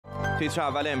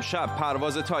تیتراول امشب: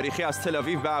 پرواز تاریخی از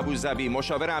تل‌آویو به ابوظبی.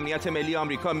 مشاور امنیت ملی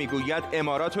آمریکا میگوید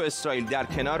امارات و اسرائیل در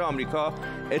کنار آمریکا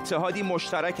اتحادی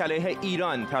مشترک علیه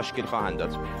ایران تشکیل خواهند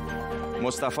داد.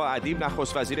 مصطفی ادیب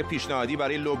نخست وزیر پیشنهادی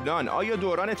برای لبنان: آیا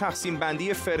دوران تقسیم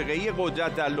بندی فرقه‌ای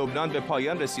قدرت در لبنان به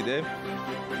پایان رسیده؟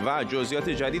 و جزئیات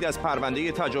جدید از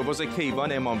پرونده تجاوز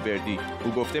کیوان امام وردی.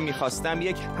 او گفته می‌خواستم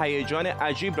یک هیجان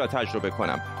عجیب را تجربه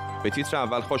کنم. به تیتر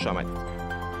اول خوش آمدید.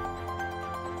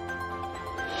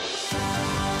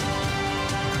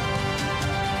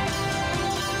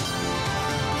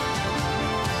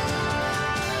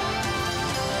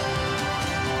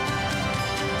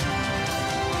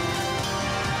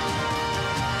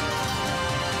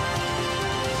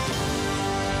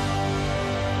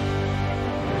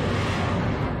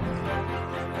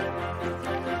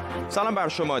 سلام بر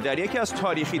شما. در یکی از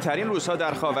تاریخی ترین روزها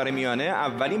در خاورمیانه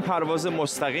اولین پرواز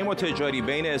مستقیم و تجاری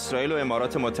بین اسرائیل و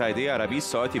امارات متحده عربی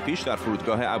ساعتی پیش در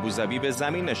فرودگاه ابوظبی به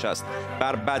زمین نشست.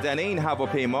 بر بدنه این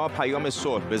هواپیما پیام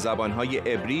صلح به زبانهای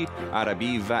عبری،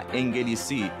 عربی و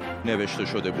انگلیسی نوشته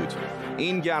شده بود.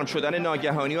 این گرم شدن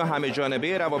ناگهانی و همه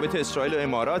جانبه روابط اسرائیل و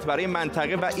امارات برای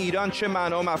منطقه و ایران چه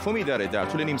معنا و مفهومی داره؟ در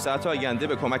طول نیم ساعت آینده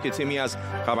به کمک تیمی از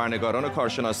خبرنگاران و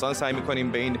کارشناسان سعی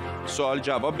می‌کنیم به این سوال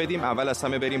جواب بدیم. اول از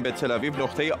همه بریم به تل‌آویو،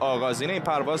 نقطه آغازین این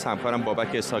پرواز. همکارم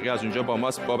بابک اسحاقی از اونجا با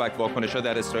ماست. بابک، واکنش‌ها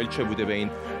در اسرائیل چه بوده به این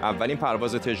اولین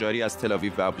پرواز تجاری از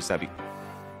تل‌آویو به ابوظبی؟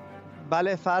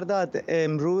 بله فرداد،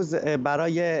 امروز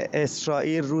برای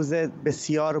اسرائیل روز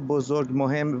بسیار بزرگ،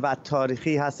 مهم و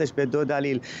تاریخی هستش به دو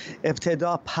دلیل.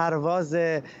 ابتدا پرواز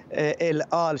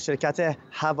الآل، شرکت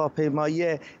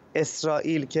هواپیمایی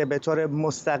اسرائیل که به طور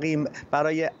مستقیم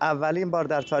برای اولین بار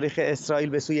در تاریخ اسرائیل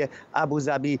به سوی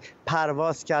ابوظبی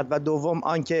پرواز کرد و دوم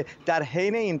آنکه در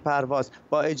حین این پرواز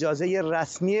با اجازه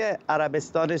رسمی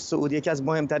عربستان سعودی، یکی از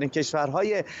مهمترین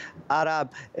کشورهای عرب،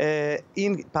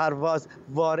 این پرواز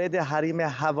وارد حریم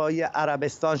هوایی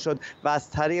عربستان شد و از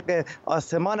طریق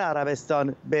آسمان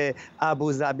عربستان به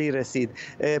ابوظبی رسید.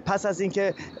 پس از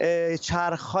اینکه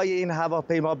چرخهای این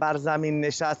هواپیما بر زمین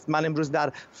نشست، من امروز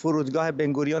در فرودگاه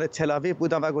بنگوریون تل‌آویو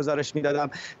بودم و گزارش میدادم.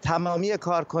 تمامی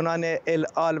کارکنان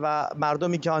الآل و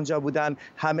مردمی که آنجا بودن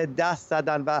همه دست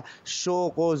زدن و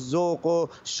شوق و ذوق و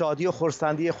شادی و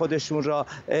خرسندی خودشون را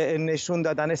نشون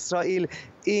دادن. اسرائیل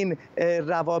این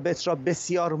روابط را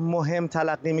بسیار مهم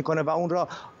تلقی میکنه و اون را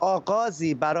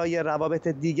آغازی برای روابط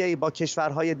دیگه‌ای با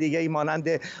کشورهای دیگه‌ای مانند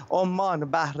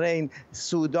عمان، بحرین،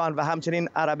 سودان و همچنین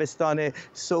عربستان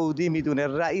سعودی میدونه.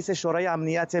 رئیس شورای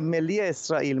امنیت ملی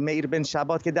اسرائیل میر بن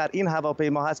شبات که در این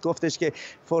هواپیما هست گفتش که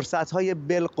فرصت‌های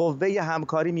بالقوه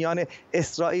همکاری میان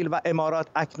اسرائیل و امارات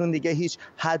اکنون دیگه هیچ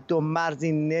حد و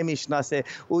مرزی نمیشناسه.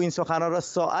 او این سخنان را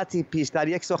ساعتی پیش در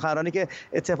یک سخنرانی که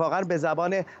اتفاقا به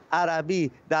زبان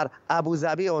عربی در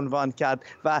ابوظبی عنوان کرد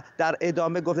و در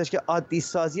ادامه گفتش که عادی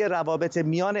سازی روابط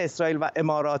میان اسرائیل و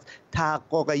امارات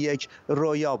تحقق یک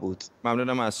رویا بود.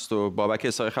 ممنونم از تو بابک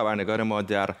اسحاقی، خبرنگار ما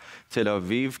در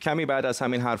تل‌آویو. کمی بعد از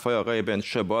همین حرفای آقای بن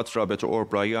شبات، رابرت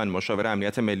اوربرایان مشاور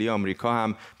امنیت ملی آمریکا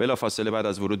هم بلافاصله بعد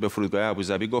از ورود به فرودگاه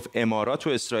ابوظبی گفت امارات و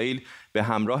اسرائیل به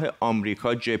همراه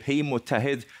آمریکا جبهه‌ای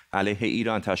متحد علیه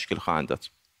ایران تشکیل خواهند داد.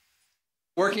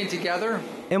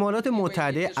 امارات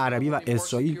متحده عربی و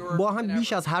اسرائیل با هم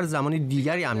بیش از هر زمان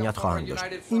دیگری امنیت خواهند داشت.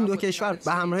 این دو کشور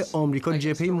به همراه آمریکا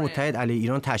جبهه‌ای متحد علیه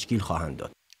ایران تشکیل خواهند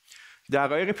داد.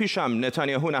 دقایق پیش هم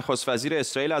نتانیاهو نخست وزیر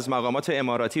اسرائیل از مقامات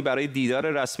اماراتی برای دیدار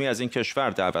رسمی از این کشور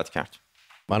دعوت کرد.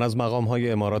 من از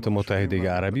مقام‌های امارات متحده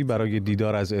عربی برای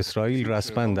دیدار از اسرائیل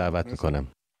رسما دعوت می‌کنم.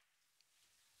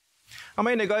 اما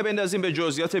این نگاهی بندازیم به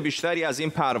جزئیات بیشتری از این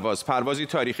پروازی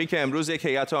تاریخی که امروز یک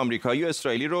هیئت آمریکایی و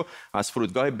اسرائیلی رو از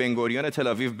فرودگاه بنگوریون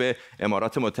تل‌آویو به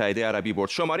امارات متحده عربی برد.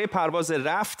 شماره پرواز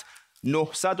رفت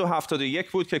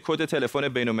 971 بود که کد تلفن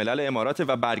بین‌الملل امارات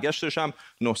و برگشتش هم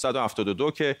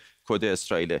 972 که کد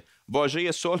اسرائیل.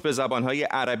 واژه صلح به زبان‌های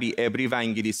عربی، عبری و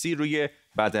انگلیسی روی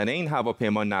بدنه این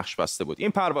هواپیما نقش بسته بود.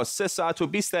 این پرواز 3 ساعت و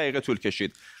 20 دقیقه طول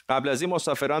کشید. قبل از این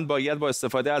مسافران باید با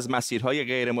استفاده از مسیرهای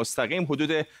غیر مستقیم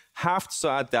حدود 7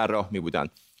 ساعت در راه می بودند.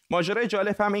 ماجرای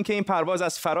جالب هم این که این پرواز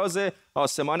از فراز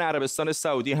آسمان عربستان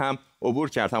سعودی هم عبور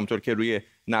کرد، همونطور که روی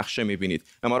نقشه می‌بینید.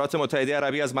 امارات متحده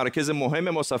عربی از مراکز مهم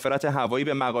مسافرت هوایی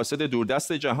به مقاصد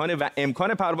دوردست جهان و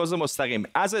امکان پرواز مستقیم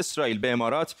از اسرائیل به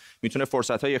امارات میتونه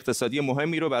فرصت‌های اقتصادی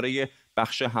مهمی رو برای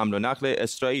بخش حمل و نقل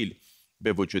اسرائیل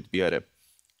به وجود بیاره.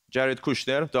 جارد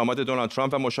کوشنر، داماد دونالد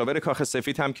ترامپ و مشاور کاخ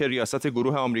سفید هم که ریاست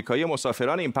گروه آمریکایی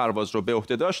مسافران این پرواز رو به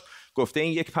عهده داشت، گفته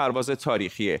این یک پرواز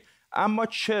تاریخیه. اما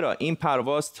چرا این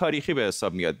پرواز تاریخی به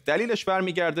حساب میاد؟ دلیلش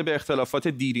برمیگرده به اختلافات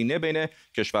دیرینه بین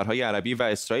کشورهای عربی و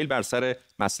اسرائیل بر سر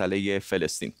مسئله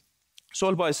فلسطین.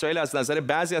 صلح با اسرائیل از نظر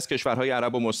بعضی از کشورهای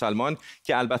عرب و مسلمان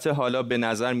که البته حالا به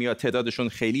نظر میاد تعدادشون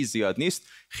خیلی زیاد نیست،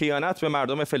 خیانت به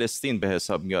مردم فلسطین به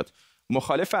حساب میاد.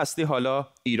 مخالف اصلی حالا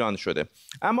ایران شده.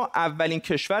 اما اولین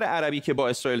کشور عربی که با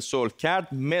اسرائیل صلح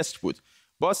کرد مصر بود.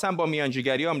 باز هم با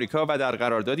میانجیگری آمریکا و در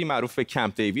قراردادی معروف به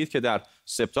کمپ دیوید که در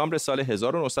سپتامبر سال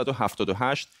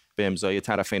 1978 به امضای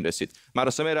طرفین رسید.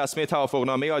 مراسم رسمی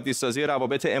توافقنامه عادی‌سازی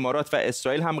روابط امارات و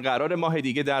اسرائیل هم قرار ماه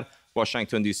دیگه در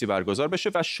واشنگتن دی سی برگزار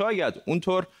بشه و شاید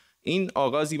اونطور این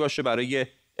آغازی باشه برای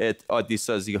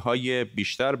عادی‌سازی‌های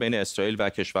بیشتر بین اسرائیل و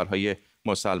کشورهای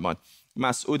مسلمان.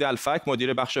 مسعود الفک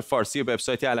مدیر بخش فارسی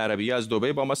وبسایت العربی از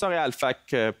دبی با ما. آقای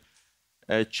الفک،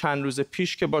 چند روز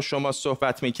پیش که با شما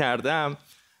صحبت می‌کردم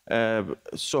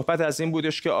صحبت از این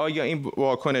بودش که آیا این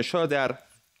واکنش‌ها در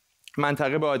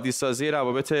منطقه به عادی‌سازی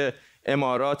روابط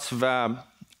امارات و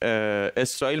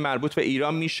اسرائیل مربوط به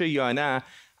ایران میشه یا نه؟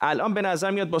 الان به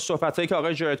نظر میاد با صحبت‌هایی که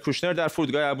آقای جارد کوشنر در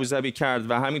فرودگاه ابوظبی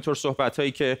کرد و همینطور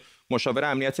صحبت‌هایی که مشاور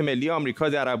امنیت ملی آمریکا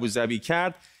در ابوظبی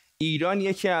کرد، ایران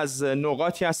یکی از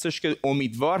نقاطی هستش که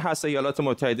امیدوار هست ایالات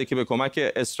متحده که به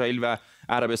کمک اسرائیل و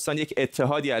عربستان یک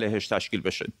اتحادی علیهش تشکیل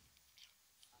بشه.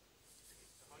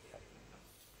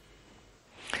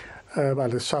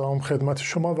 بله، سلام خدمت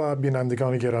شما و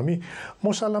بینندگان گرامی.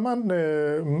 مسلماً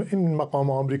این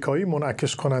مقام آمریکایی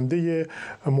منعکس کننده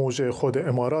موضع خود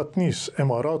امارات نیست.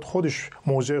 امارات خودش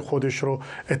موضع خودش رو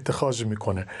اتخاذ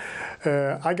میکنه.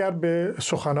 اگر به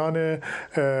سخنان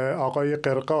آقای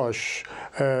قرقاش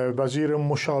وزیر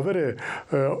مشاور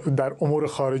در امور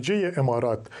خارجه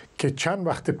امارات که چند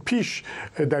وقت پیش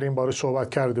در این باره صحبت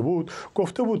کرده بود،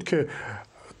 گفته بود که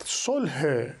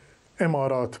صلح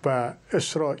امارات و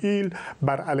اسرائیل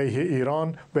بر علیه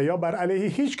ایران و یا بر علیه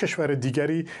هیچ کشور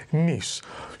دیگری نیست.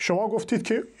 شما گفتید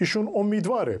که ایشون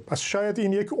امیدواره، پس شاید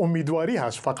این یک امیدواری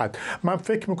هست. فقط من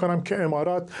فکر میکنم که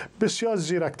امارات بسیار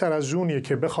زیرکتر از اونیه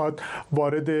که بخواد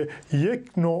وارد یک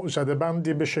نوع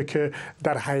زده‌بندی بشه که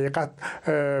در حقیقت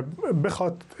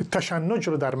بخواد تشنج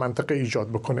رو در منطقه ایجاد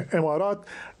بکنه. امارات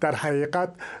در حقیقت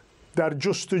در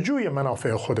جستجوی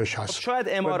منافع خودش هست. شاید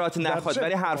امارات نخواد،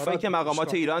 ولی حرفایی که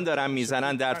مقامات ایران دارن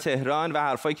میزنن در تهران و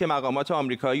حرفایی که مقامات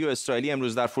آمریکایی و اسرائیلی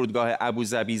امروز در فرودگاه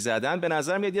ابوظبی زدن، به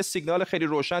نظر میاد یه سیگنال خیلی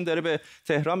روشن داره به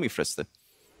تهران میفرسته.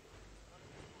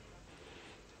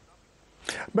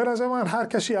 به نظر من هر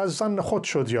کسی از ظن خود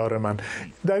شد یار من.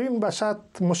 در این وسط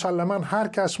مسلما هر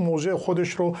کس موضع خودش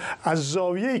رو از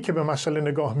زاویه‌ای که به مسئله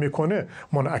نگاه میکنه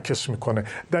منعکس میکنه.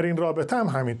 در این رابطه هم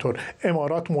همینطور.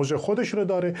 امارات موضع خودش رو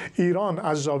داره، ایران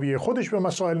از زاویه خودش به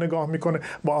مسائل نگاه میکنه،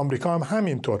 با آمریکا هم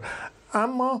همینطور.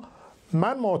 اما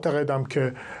من معتقدم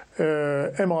که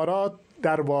امارات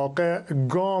در واقع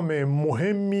گام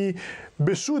مهمی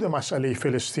به سود مسئله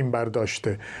فلسطین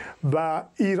برداشته و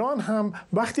ایران هم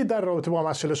وقتی در رابطه با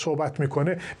مسئله صحبت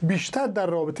میکنه بیشتر در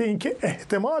رابطه اینکه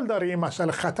احتمال داره این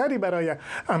مسئله خطری برای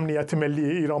امنیت ملی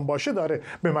ایران باشه داره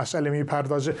به مسئله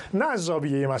میپردازه، نه از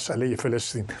زاویه مسئله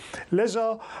فلسطین.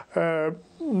 لذا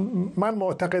من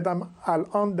معتقدم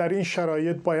الان در این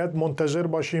شرایط باید منتظر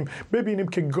باشیم ببینیم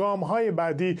که گام‌های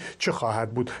بعدی چه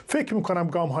خواهد بود. فکر میکنم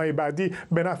گام‌های بعدی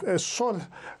به نفع صلح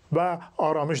و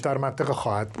آرامش در منطقه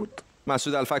خواهد بود.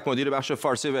 مسعود الفک مدیر بخش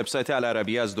فارسی وبسایت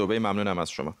العربی از دبی، ممنونم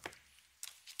از شما.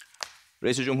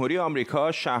 رئیس جمهوری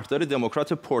آمریکا شهردار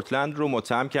دموکرات پورتلند رو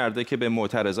متهم کرده که به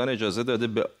معترضان اجازه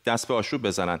داده دست به آشوب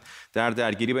بزنند. در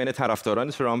درگیری بین طرفداران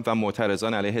ترامپ و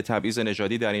معترضان علیه تبعیض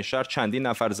نژادی در این شهر چندین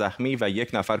نفر زخمی و یک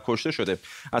نفر کشته شده.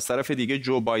 از طرف دیگه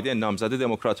جو بایدن نامزد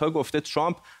دموکرات‌ها گفته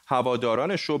ترامپ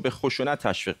هوادارانش رو به خشونت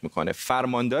تشویق میکنه.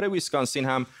 فرماندار ویسکانسین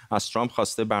هم از ترامپ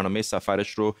خواسته برنامه سفرش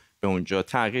رو به اونجا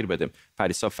تغییر بده.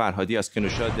 پریسا فرحادی از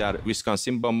کنوشا در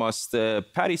ویسکانسین با ماست.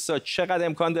 پریسا، چقدر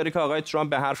امکان داره که آقای ترامپ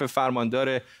به حرف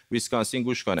فرماندار ویسکانسین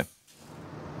گوش کنه؟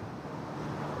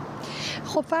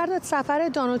 خب فرداد، سفر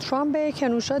دونالد ترامپ به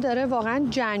کنوشا داره واقعا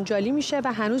جنجالی میشه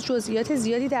و هنوز جزئیات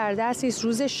زیادی در دست نیست.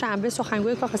 روز شنبه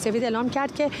سخنگوی کاخ سفید اعلام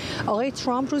کرد که آقای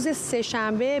ترامپ روز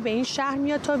سه‌شنبه به این شهر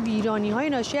میاد تا ویرانی‌های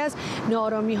ناشی از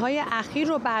ناآرامی‌های اخیر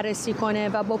رو بررسی کنه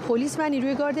و با پلیس و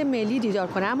نیروی گارد ملی دیدار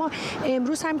کنه. اما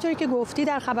امروز همینطوری که گفتی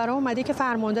در خبرها اومده که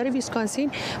فرماندار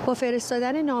ویسکانسین با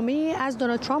فرستادن نامه‌ای از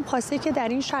دونالد ترامپ خواسته که در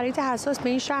این شرایط حساس به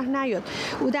این شهر نیاد.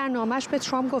 او در نامش به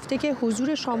ترامپ گفته که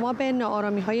حضور شما به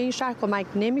ناآرامی‌های این شهر کمک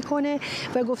نمی‌کنه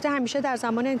و گفته همیشه در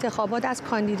زمان انتخابات از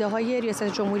کاندیداهای ریاست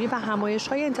جمهوری و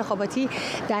همایش‌های انتخاباتی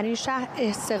در این شهر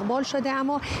استقبال شده.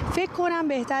 اما فکر کنم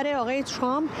بهتره آقای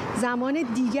ترامپ زمان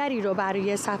دیگری رو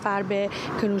برای سفر به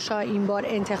کنوشا این بار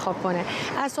انتخاب کنه.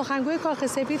 از سخنگوی کاخ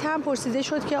سفید هم پرسیده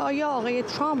شد که آیا آقای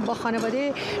ترامپ با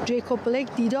خانواده جیکوب بلیک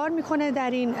دیدار می‌کنه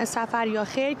در این سفر یا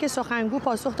خیر، که سخنگو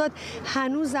پاسخ داد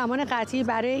هنوز زمان قطعی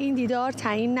برای این دیدار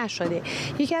تعیین نشده.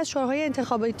 یکی از شورای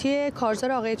انتخاباتی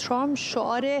کارزار آقای ترامپ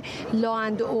شعار لا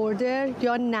اند اوردر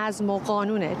یا نظم و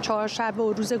قانونه. 4 شب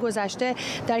و روز گذشته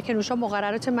در کنوشا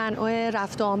مقررات منع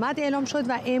رفت و آمد اعلام شد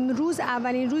و امروز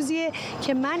اولین روزیه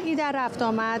که منعی در رفت و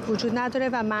آمد وجود نداره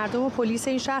و مردم و پلیس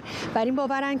این شهر بر این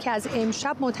باورن که از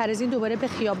امشب معترضین دوباره به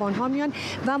خیابان‌ها میان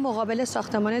و مقابل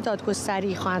ساختمان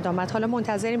دادگستری خواهند آمد. حالا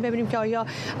منتظریم ببینیم که آیا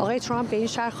آقای ترامپ به این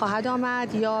شهر خواهد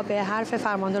آمد یا به حرف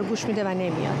فرماندار گوش میده و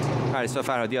نمیاد. پرواز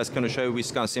فرحادی از کنوشای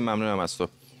ویسکانسین، ممنونم از تو.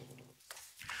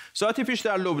 ساعتی پیش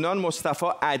در لبنان مصطفی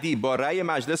عدی با رأی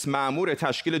مجلس مأمور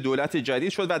تشکیل دولت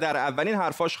جدید شد و در اولین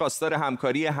حرفاش خواستار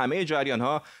همکاری همه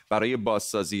جریان‌ها برای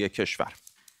بازسازی کشور.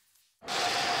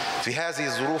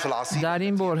 در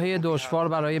این برهه دشوار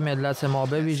برای ملت ما،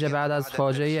 به ویژه بعد از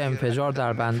فاجعه انفجار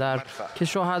در بندر که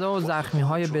شهدا و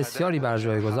زخمی‌های بسیاری بر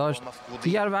جای گذاشت،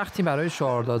 دیگر وقتی برای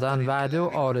شعار دادن، وعده و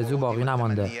آرزو باقی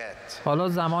نمانده. حالا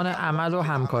زمان عمل و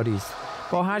همکاری است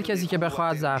با هر کسی که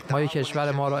بخواهد زخم‌های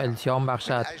کشور ما را التیام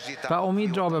بخشد و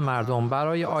امید را به مردم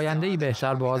برای آینده‌ای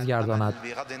بهتر بازگرداند،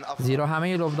 زیرا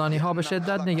همه لبنانی‌ها به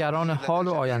شدت نگران حال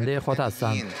و آینده خود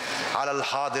هستند.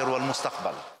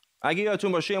 اگه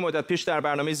یادتون باشه یه مدت پیش در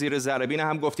برنامه زیر ذره‌بین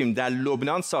هم گفتیم در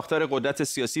لبنان ساختار قدرت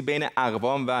سیاسی بین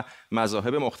اقوام و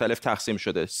مذاهب مختلف تقسیم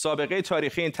شده. سابقه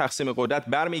تاریخی این تقسیم قدرت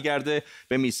برمیگرده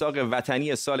به میثاق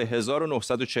وطنی سال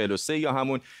 1943 یا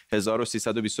همون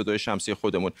 1322 شمسی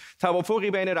خودمون.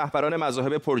 توافقی بین رهبران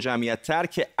مذاهب پرجمعیت‌تر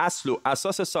که اصل و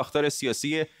اساس ساختار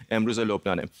سیاسی امروز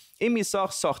لبنانه. این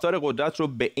میثاق ساختار قدرت رو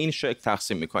به این شکل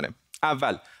تقسیم میکنه.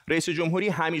 اول، رئیس جمهوری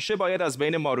همیشه باید از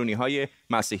بین مارونی‌های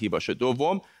مسیحی باشه.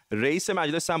 دوم، رئیس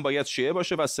مجلس هم باید شیعه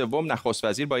باشه و سوم، نخست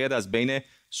وزیر باید از بین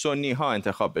سنی‌ها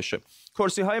انتخاب بشه.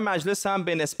 کرسی‌های مجلس هم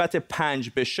به نسبت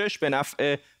 5-6 به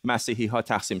نفع مسیحی‌ها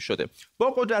تقسیم شده.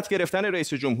 با قدرت گرفتن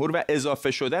رئیس جمهور و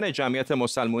اضافه شدن جمعیت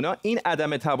مسلمان‌ها، این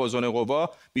عدم توازن قوا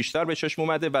بیشتر به چشم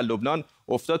اومده و لبنان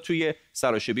افتاد توی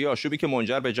سراشیبی آشوبی که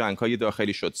منجر به جنگ‌های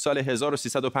داخلی شد. سال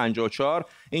 1354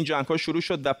 این جنگ‌ها شروع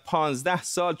شد و 15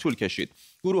 سال طول کشید.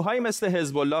 گروه‌هایی مثل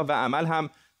حزب الله و عمل هم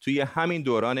توی همین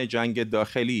دوران جنگ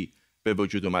داخلی به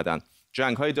وجود اومدن.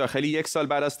 جنگ‌های داخلی 1 سال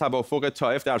بعد از توافق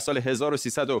طائف در سال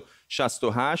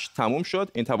 1368 تموم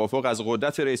شد. این توافق از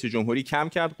قدرت رئیس جمهوری کم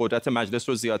کرد، قدرت مجلس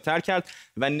رو زیادتر کرد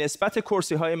و نسبت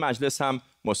کرسی‌های مجلس هم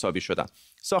مساوی شدن.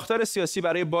 ساختار سیاسی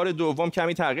برای بار دوم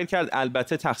کمی تغییر کرد،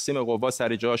 البته تقسیم قوا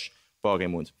سر جاش باقی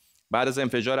موند. بعد از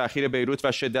انفجار اخیر بیروت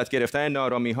و شدت گرفتن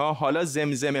نارامی‌ها، حالا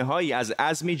زمزمه‌هایی از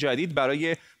عزمی جدید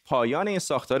برای پایان این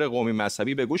ساختار قومی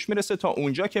مذهبی به گوش میرسه، تا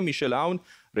اونجا که میشل عون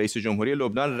رئیس جمهوری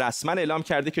لبنان رسما اعلام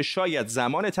کرده که شاید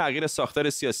زمان تغییر ساختار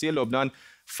سیاسی لبنان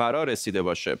فرا رسیده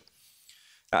باشه.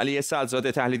 علی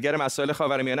سعدزاده، تحلیلگر مسائل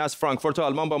خاورمیانه از فرانکفورت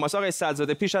آلمان با ماست. آقای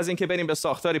سعدزاده، پیش از اینکه بریم به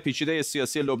ساختار پیچیده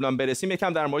سیاسی لبنان برسیم،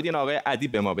 یکم در مورد این آقای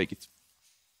ادیب به ما بگید.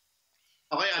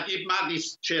 آقای ادیب مردی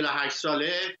است 48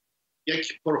 ساله،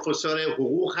 یک پروفسور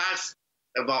حقوق هست،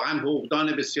 واقعا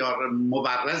حقوقدان بسیار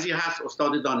مبرزی هست،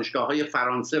 استاد دانشگاه‌های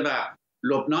فرانسه و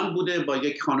لبنان بوده، با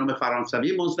یک خانم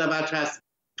فرانسوی مزدوج هست،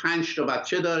 5 تا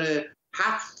بچه داره،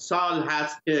 7 سال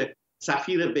هست که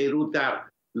سفیر بیروت در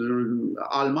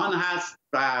آلمان هست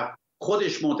و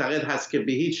خودش معتقد هست که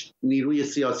به هیچ نیروی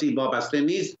سیاسی وابسته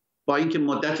نیست، با اینکه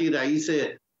مدتی رئیس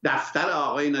دفتر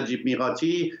آقای نجیب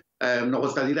میقاتی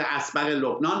نخست وزیر اسبق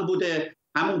لبنان بوده.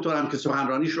 همونطور هم که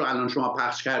سخنرانیش رو الان شما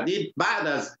پخش کردید، بعد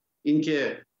از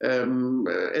اینکه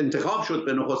انتخاب شد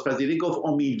به نخست وزیری گفت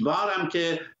امیدوارم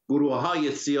که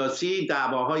گروه‌های سیاسی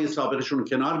دعواهای سابقشون رو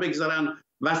کنار بگذارن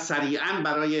و سریعا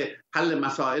برای حل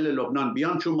مسائل لبنان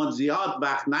بیان، چون ما زیاد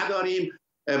وقت نداریم.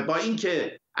 با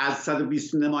اینکه از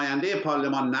 120 نماینده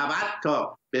پارلمان 90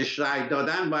 تا بهش رأی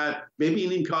دادن، باید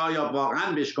ببینیم که آیا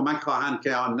واقعا بهش کمک خواهند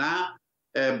کرد یا نه،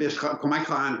 بهش کمک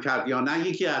خواهند کرد یا نه.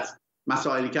 یکی از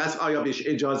مسائلی که هست، آیا بهش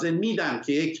اجازه میدن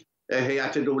که یک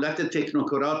هیئت دولت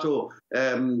تکنوکرات و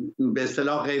به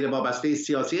اصطلاح غیر وابسته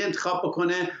سیاسی انتخاب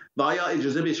بکنه و آیا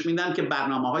اجازه بهش میدن که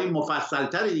برنامه‌های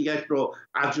مفصل‌تر دیگه رو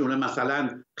از جمله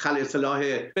مثلا خلع سلاح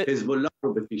حزب الله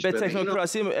رو به پیش بره. به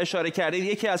تکنوکراسی اشاره کردید.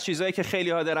 یکی از چیزهایی که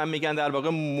خیلی‌ها دارن میگن در واقع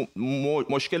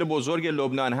مشکل بزرگ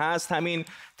لبنان هست همین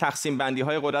تقسیم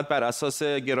بندی‌های قدرت بر اساس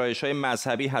گرایش‌های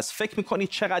مذهبی هست. فکر می‌کنید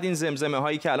چقدر این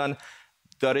زمزمه‌هایی که الان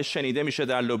داره شنیده میشه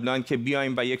در لبنان که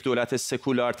بیایم و یک دولت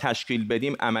سکولار تشکیل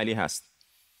بدیم عملی هست؟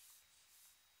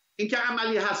 اینکه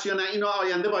عملی هست یا نه اینو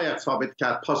آینده باید ثابت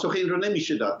کرد، پاسخ این رو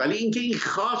نمیشه داد. ولی اینکه این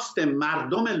خواست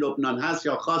مردم لبنان هست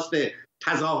یا خواست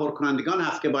تظاهر کنندگان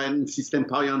هست که باید این سیستم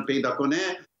پایان پیدا کنه،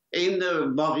 این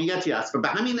واقعیتی است. و به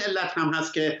همین علت هم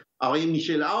هست که آقای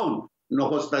میشل عون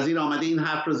نخست وزیر آمده این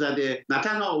حرف رو زده، نه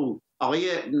تنها او، آقای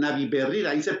نبی بری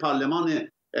رئیس پارلمان،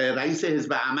 رئیس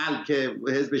حزب عمل که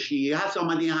حزب شیعی هست،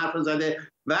 آمده این حرف رو زده.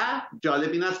 و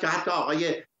جالب این است که حتی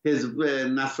آقای حزب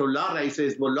نصرالله رئیس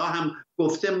حزب الله هم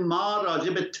گفته ما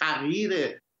راجع به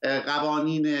تغییر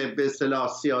قوانین به اصطلاح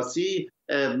سیاسی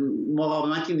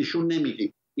مقاومتی نشون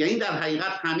نمیدیم. یعنی در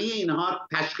حقیقت همه اینها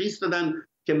تشخیص دادن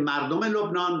که مردم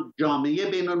لبنان، جامعه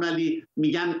بین‌المللی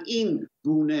میگن این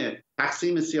گونه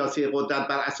تقسیم سیاسی قدرت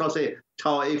بر اساس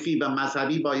طائفی و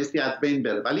مذهبی بایستی از بین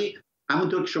بره، ولی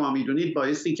همونطور که شما میدونید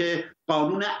بایستی که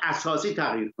قانون اساسی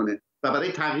تغییر کنه و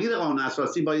برای تغییر قانون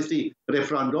اساسی بایستی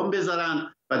رفراندوم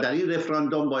بذارن و در این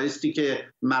رفراندوم بایستی که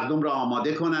مردم را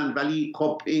آماده کنن، ولی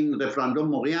خب این رفراندوم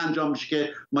موقعی انجام میشه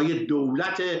که ما یه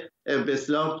دولت به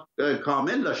اصطلاح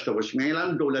کامل داشته باشیم. یعنی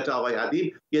الان دولت آقای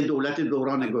ادیب یه دولت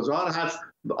دوران گذار هست،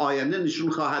 آینده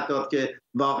نشون خواهد داد که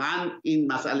واقعا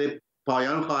این مسئله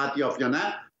پایان خواهد یافت یا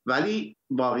نه، ولی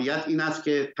واقعیت این است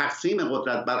که تقسیم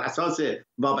قدرت بر اساس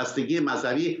وابستگی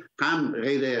مذهبی هم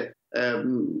غیر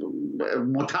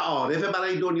متعارف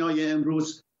برای دنیای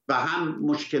امروز و هم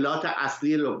مشکلات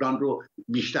اصلی لبنان رو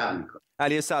بیشتر میکنه.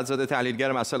 علی سعدزاده،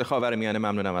 تحلیلگر مسائل خاورمیانه،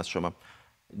 ممنونم از شما.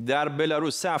 در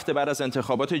بلاروس 3 هفته بعد از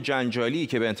انتخابات جنجالی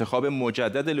که به انتخاب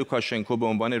مجدد لوکاشنکو به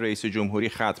عنوان رئیس جمهوری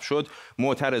ختم شد،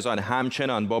 معترضان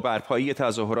همچنان با برپایی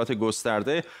تظاهرات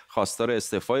گسترده خواستار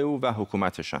استعفای او و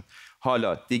حکومتشان.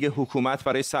 حالا دیگه حکومت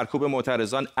برای سرکوب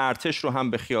معترضان ارتش رو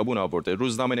هم به خیابون آورده.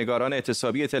 روزنامه‌نگاران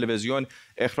اعتصابی تلویزیون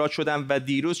اخراج شدند و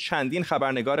دیروز چندین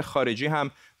خبرنگار خارجی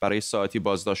هم برای ساعتی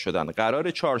بازداشت شدند.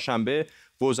 قرار چهارشنبه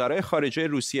وزرای خارجه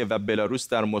روسیه و بلاروس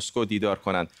در مسکو دیدار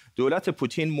کنند. دولت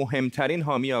پوتین مهمترین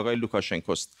حامی آقای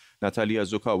لوکاشنکوست. ناتالیا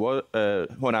زوکاوا،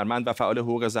 هنرمند و فعال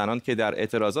حقوق زنان که در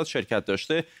اعتراضات شرکت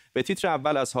داشته، به تیتر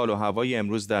اول از حال و هوای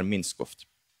امروز در مینسک گفت.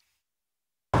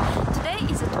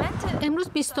 امروز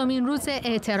 20مین روز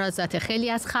اعتراضات. خیلی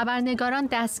از خبرنگاران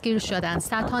دستگیر شدند.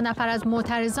 صدها نفر از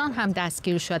معترضان هم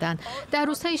دستگیر شدند. در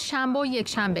روزهای شنبه و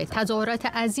یکشنبه تظاهرات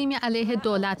عظیمی علیه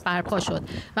دولت برپا شد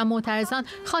و معترضان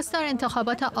خواستار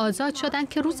انتخابات آزاد شدند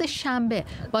که روز شنبه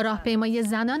با راهپیمای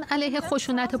زنان علیه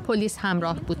خشونت پلیس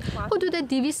همراه بود. حدود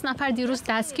 200 نفر دیروز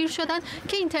دستگیر شدند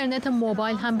که اینترنت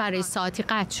موبایل هم برای ساعتی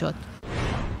قطع شد.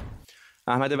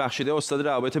 احمد بخشیده، استاد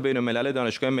روابط بین‌الملل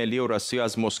دانشگاه ملی اوراسیا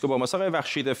از مسکو با ماست. آقای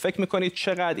بخشیده، فکر می‌کنید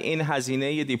چقدر این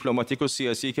هزینه دیپلماتیک و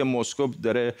سیاسی که مسکو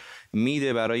داره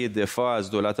میده برای دفاع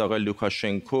از دولت آقای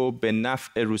لوکاشنکو به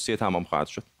نفع روسیه تمام خواهد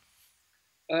شد؟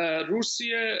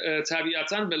 روسیه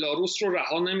طبیعتاً بلاروس رو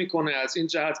رها نمی‌کنه، از این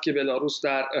جهت که بلاروس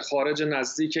در خارج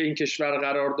نزدیک این کشور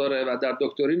قرار داره و در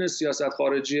دکترین سیاست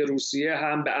خارجی روسیه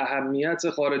هم به اهمیت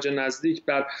خارج نزدیک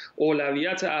بر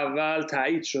اولویت اول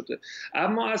تایید شده.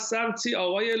 اما از سمتی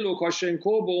آقای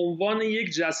لوکاشنکو به عنوان یک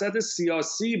جسد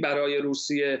سیاسی برای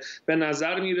روسیه به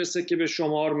نظر میرسه که به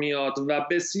شمار میاد و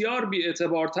بسیار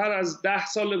بی‌اعتبارتر از 10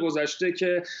 سال گذشته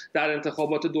که در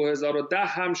انتخابات 2010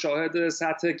 هم شاهد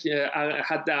سطح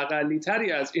حداقلی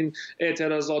تری از این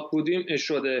اعتراضات بودیم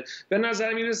شده. به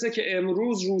نظر میرسه که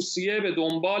امروز روسیه به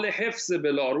دنبال حفظ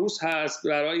بلاروس هست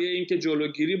برای اینکه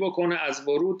جلوگیری بکنه از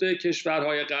ورود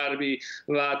کشورهای غربی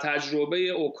و تجربه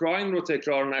اوکراین رو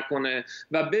تکرار نکنه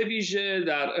و به ویژه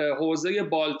در حوزه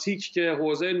بالتیک که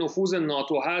حوزه نفوذ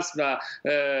ناتو هست و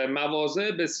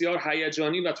مواضع بسیار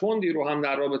هیجانی و تندی رو هم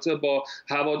در رابطه با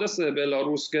حوادث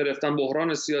بلاروس گرفتن،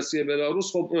 بحران سیاسی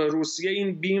بلاروس. خب روسیه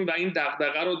این بیم و این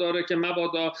دغدغه رو داره که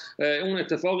مبادا اون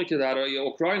اتفاقی که در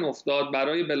اوکراین افتاد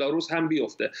برای بلاروس هم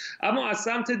بیفته. اما از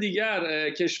سمت دیگر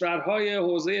کشورهای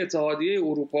حوزه اتحادیه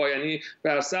اروپا، یعنی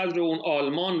بر صدر اون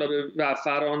آلمان و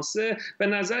فرانسه، به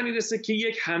نظر میرسه که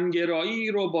یک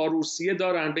همگرایی رو با روسیه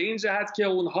دارن، به این جهت که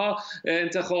اونها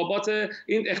انتخابات،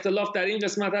 این اختلاف در این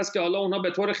قسمت است که حالا اونها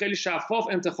به طور خیلی شفاف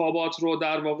انتخابات رو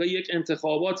در واقع یک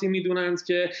انتخاباتی میدونند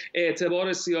که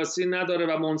اعتبار سیاسی نداره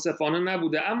و منصفانه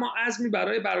نبوده، اما عزمی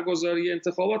برای برگزاری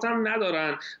انتخابات هم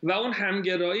ندارن و اون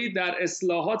همگرایی در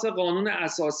اصلاحات قانون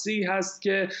اساسی هست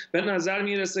که به نظر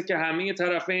میرسه که همه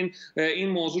طرفین این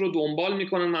موضوع رو دنبال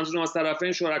میکنن. منظورم از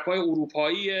طرفین شرکای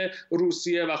اروپایی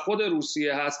روسیه و خود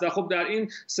روسیه هست و خب در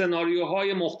این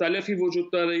سناریوهای مختلفی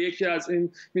وجود داره. یکی از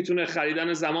این میتونه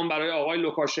خریدن زمان برای آقای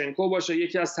لوکاشنکو باشه.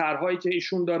 یکی از طرحهایی که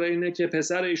ایشون داره اینه که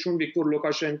پسر ایشون ویکتور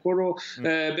لوکاشنکو رو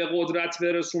به قدرت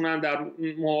برسونن، در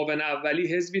معاون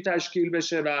اولی حزبی تشکیل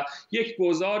بشه و یک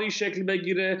گذاری شکل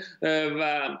بگیره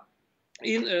و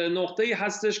این نقطه‌ای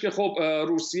هستش که خب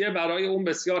روسیه برای اون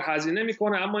بسیار هزینه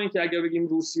میکنه. اما اینکه اگر بگیم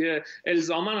روسیه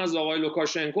الزاما از آقای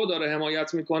لوکاشنکو داره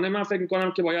حمایت میکنه، من فکر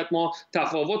میکنم که باید ما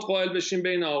تفاوت قائل بشیم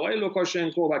بین آقای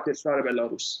لوکاشنکو و کشور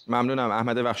بلاروس. ممنونم.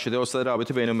 احمد بخشیده، استاد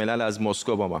روابط بین‌الملل از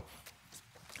مسکو با ما.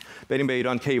 بریم به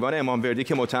ایران. کیوان وردی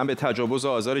که متهم به تجاوز و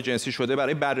آزار جنسی شده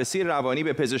برای بررسی روانی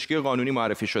به پزشکی قانونی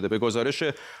معرفی شده. به گزارش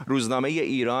روزنامه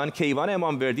ایران، کیوان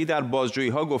وردی در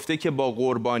بازجویی‌ها گفته که با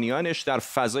قربانیانش در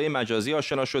فضای مجازی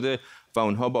آشنا شده و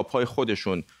اونها با پای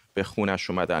خودشون به خونش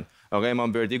اومدن. آقای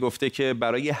وردی گفته که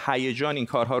برای هیجان این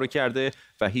کارها رو کرده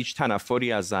و هیچ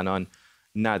تنفری از زنان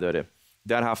نداره.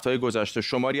 در هفته‌های گذشته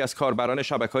شماری از کاربران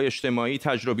شبکه‌های اجتماعی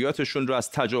تجربیاتشون رو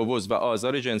از تجاوز و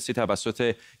آزار جنسی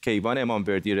توسط کیوان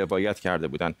وردی روایت کرده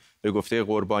بودند. به گفته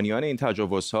قربانیان این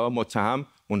تجاوزها، متهم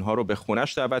اونها رو به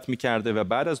خونش دعوت می‌کرده و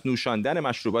بعد از نوشاندن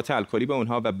مشروبات الکلی به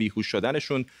اونها و بیهوش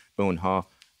شدنشون به اونها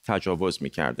تجاوز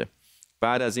می‌کرده.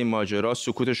 بعد از این ماجرا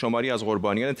سکوت شماری از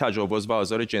قربانیان تجاوز و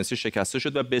آزار جنسی شکسته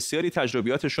شد و بسیاری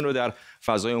تجربیاتشون رو در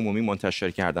فضای عمومی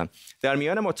منتشر کردند. در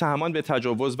میان متهمان به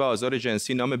تجاوز و آزار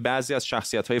جنسی نام بعضی از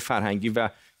شخصیت‌های فرهنگی و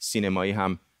سینمایی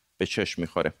هم به چشم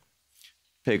می‌خوره.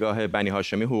 پگاه بنی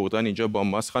هاشمی حقوقدان اینجا با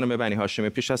ماست. خانم بنی هاشمی،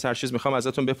 پیش از هر چیز می‌خوام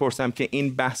ازتون بپرسم که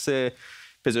این بحث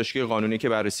پزشکی قانونی که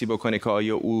بررسی بکنه که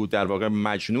آیا او در واقع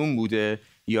مجنون بوده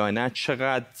یا نه،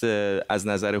 چقدر از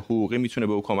نظر حقوقی میتونه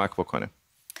به او کمک بکنه؟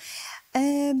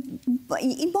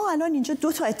 ما الان اینجا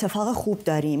دو تا اتفاق خوب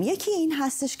داریم. یکی این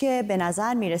هستش که به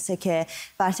نظر میرسه که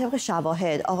بر طبق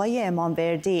شواهد آقای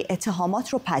وردی اتهامات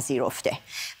رو پذیرفته.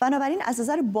 بنابراین از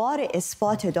نظر بار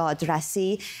اثبات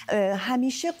دادرسی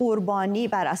همیشه قربانی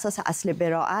بر اساس اصل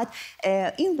براءت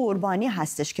این قربانی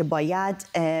هستش که باید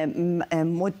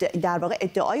در واقع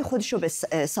ادعای خودش رو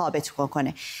ثابت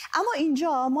کنه. اما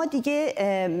اینجا ما دیگه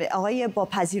آقای با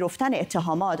پذیرفتن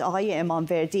اتهامات آقای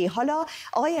وردی، حالا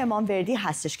آقای وردی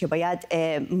هستش که باید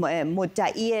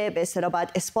مدعی به اصطلاح باید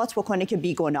اثبات بکنه که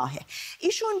بیگناهه.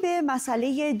 ایشون به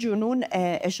مسئله جنون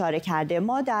اشاره کرده.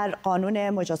 ما در قانون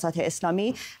مجازات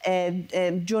اسلامی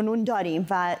جنون داریم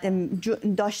و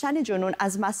داشتن جنون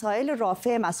از مسائل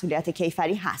رافع مسئولیت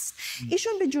کیفری هست.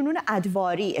 ایشون به جنون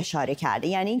ادواری اشاره کرده،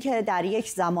 یعنی اینکه در یک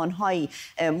زمانهایی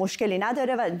مشکلی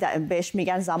نداره و بهش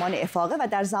میگن زمان افاقه و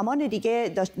در زمان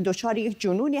دیگه دچار یک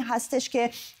جنونی هستش که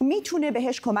میتونه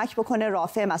بهش کمک بکنه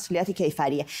رافع مسئولیت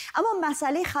کیفریه. اما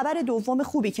مسئله خبر دوم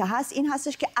خوبی که هست این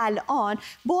هستش که الان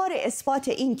بار اثبات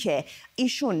این که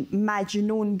ایشون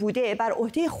مجنون بوده بر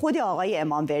عهده خود آقای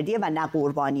وردی و نه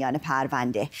قربانیان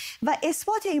پرونده و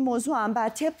اثبات این موضوع هم بر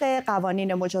طبق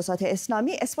قوانین مجازات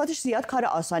اسلامی اثباتش زیاد کار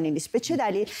آسانی نیست. به چه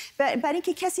دلیل؟ برای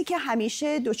اینکه کسی که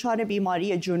همیشه دچار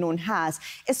بیماری جنون هست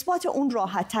اثبات اون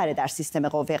راحت تره در سیستم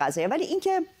قوه قضاییه، ولی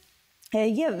اینکه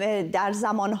در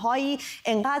زمانهایی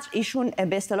انقدر ایشون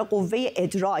به اصطلاح قوه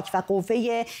ادراک و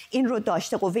قوه این رو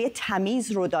داشته، قوه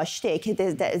تمیز رو داشته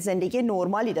که زندگی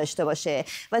نرمالی داشته باشه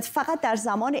و فقط در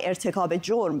زمان ارتکاب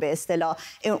جرم به اصطلاح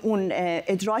اون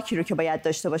ادراکی رو که باید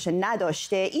داشته باشه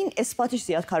نداشته، این اثباتش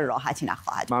زیاد کار راحتی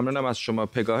نخواهد. ممنونم از شما.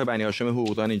 پگاه بنی هاشمی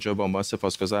حقوقدان اینجا با ما،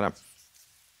 سپاسگزارم.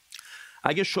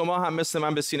 اگه شما هم مثل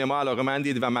من به سینما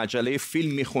علاقه‌مندید و مجله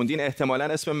فیلم می‌خوندین، احتمالاً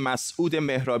اسم مسعود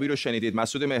مهرابی رو شنیدید.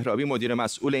 مسعود مهرابی مدیر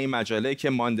مسئول این مجله که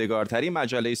ماندگارترین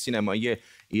مجله سینمایی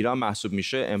ایران محسوب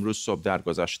میشه، امروز صبح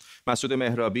درگذشت. مسعود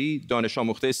مهرابی دانش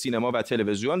آموخته سینما و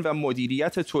تلویزیون و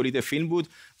مدیریت تولید فیلم بود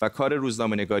و کار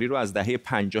روزنامه‌نگاری رو از دهه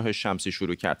 50 شمسی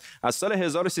شروع کرد. از سال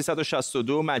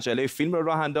 1362 مجله فیلم رو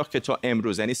راه انداخت که تا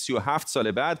امروز، یعنی 37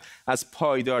 سال بعد، از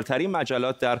پایدارترین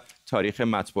مجلات در تاریخ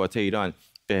مطبوعات ایران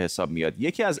به حساب میاد.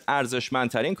 یکی از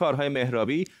ارزشمندترین کارهای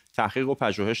مهرابی تحقیق و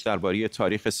پژوهش درباره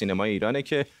تاریخ سینمای ایرانه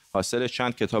که حاصل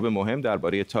چند کتاب مهم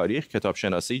درباره تاریخ،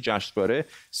 کتابشناسی، جشنواره،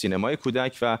 سینمای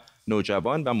کودک و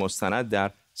نوجوان و مستند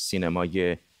در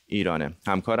سینمای ایرانه.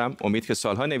 همکارم امید که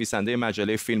سالها نویسنده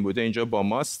مجله فیلم بوده اینجا با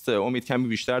ماست. امید، کمی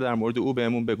بیشتر در مورد او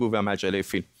بهمون بگو و مجله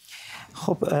فیلم.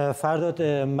 خب فرداد،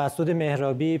 مسعود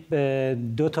مهرابی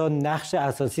دو تا نقش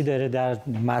اساسی داره در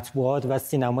مطبوعات و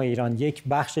سینما ایران. یک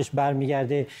بخشش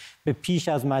برمیگرده به پیش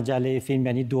از مجله فیلم،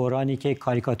 یعنی دورانی که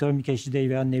کاریکاتور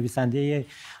میکشیده و نویسنده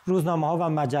روزنامه‌ها و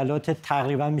مجلات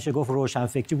تقریبا میشه گفت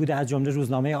روشنفکری بوده، از جمله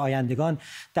روزنامه آیندگان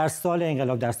در سال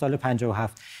انقلاب در سال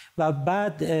 57. و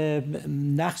بعد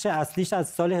نقش اصلیش از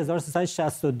سال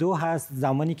 1362 هست،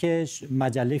 زمانی که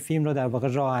مجله فیلم رو در واقع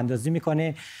راه اندازی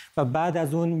میکنه و بعد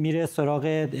از اون میره سراغ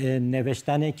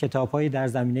نوشتن کتاب‌های در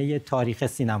زمینه تاریخ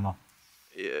سینما.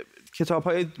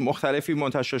 کتاب‌های مختلفی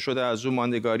منتشر شده از اون.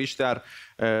 ماندگاریش در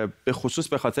به خصوص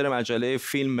به خاطر مجله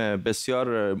فیلم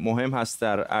بسیار مهم هست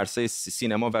در عرصه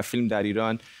سینما و فیلم در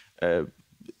ایران.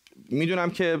 میدونم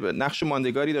که نقش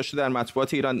ماندگاری داشته در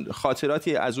مطبوعات ایران.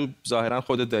 خاطراتی از او ظاهرا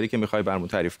خودت داری که میخوای برامون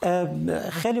تعریف کنی؟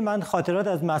 خیلی من خاطرات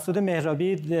از مسعود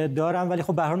مهرابی دارم، ولی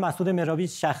خب به هر حال مسعود مهرابی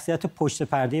شخصیت پشت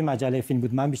پرده مجله فیلم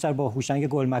بود. من بیشتر با هوشنگ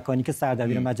گلمکانی که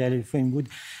سردبیر مجله فیلم بود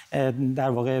در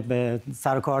واقع به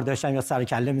سر و کار داشتم یا سر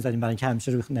کله می‌زدیم، برای اینکه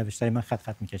همیشه روی نوشته‌های من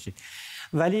خط می‌کشید.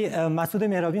 ولی مسعود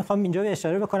مهرابی میخوام اینجا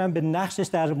اشاره بکنم به نقشش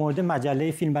در مورد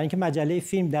مجله فیلم، برای اینکه مجله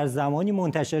فیلم در زمانی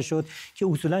منتشر شد که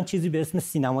اصولا چیزی به اسم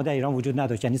سینما در ایران وجود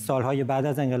نداشت. یعنی سالهای بعد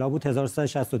از انقلاب بود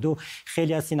 1362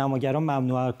 خیلی از سینماگران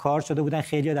ممنوع کار شده بودن،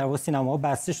 خیلی در واقع سینماها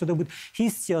بسته شده بود،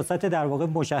 هیچ سیاست در واقع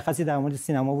مشخصی در مورد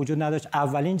سینما وجود نداشت.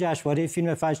 اولین جشنواره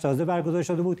فیلم فجر تازه برگزار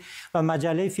شده بود و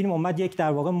مجله فیلم اومد یک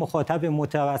در واقع مخاطب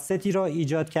متوسطی را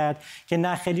ایجاد کرد که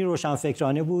نه خیلی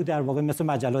روشنفکرانه بود در واقع مثل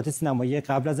مجلات سینمایی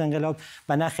قبل از انقلاب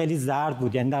و نه خیلی زرد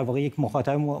بود، یعنی در واقع یک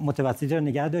مخاطب متوسطی را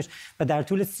نگه داشت و در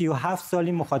طول 37 سال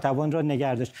این مخاطبان را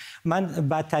نگه داشت. من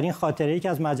بدترین خاطره‌ای که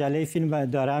از مجله فیلم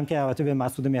دارم که البته به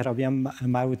مسعود مهرابی هم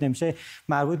مربوط نمیشه،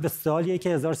 مربوط به سالیه که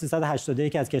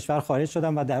 1381 از کشور خارج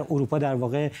شدم و در اروپا در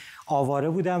واقع آواره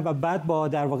بودم و بعد با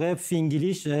در واقع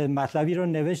فینگلیش مطلبی رو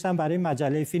نوشتم برای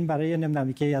مجله فیلم، برای نمیدونم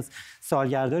یکی از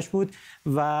سالگرداش بود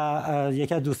و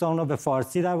یکی از دوستان رو به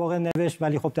فارسی در واقع نوشت،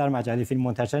 ولی خب در مجله فیلم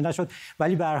منتشر نشد.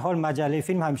 ولی به هر حال مجله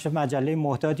فیلم همیشه مجله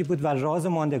محتاطی بود و راز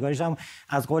ماندگاریش هم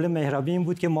از قول مهرابی این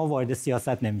بود که ما وارد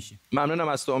سیاست نمیشیم. ممنونم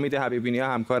از تو امید حبیبی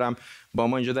نیا، همکارم با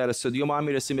ما اینجا در استودیو. ما هم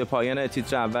میرسیم به پایان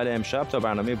تیتر اول امشب. تا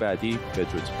برنامه بعدی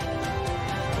بدرود.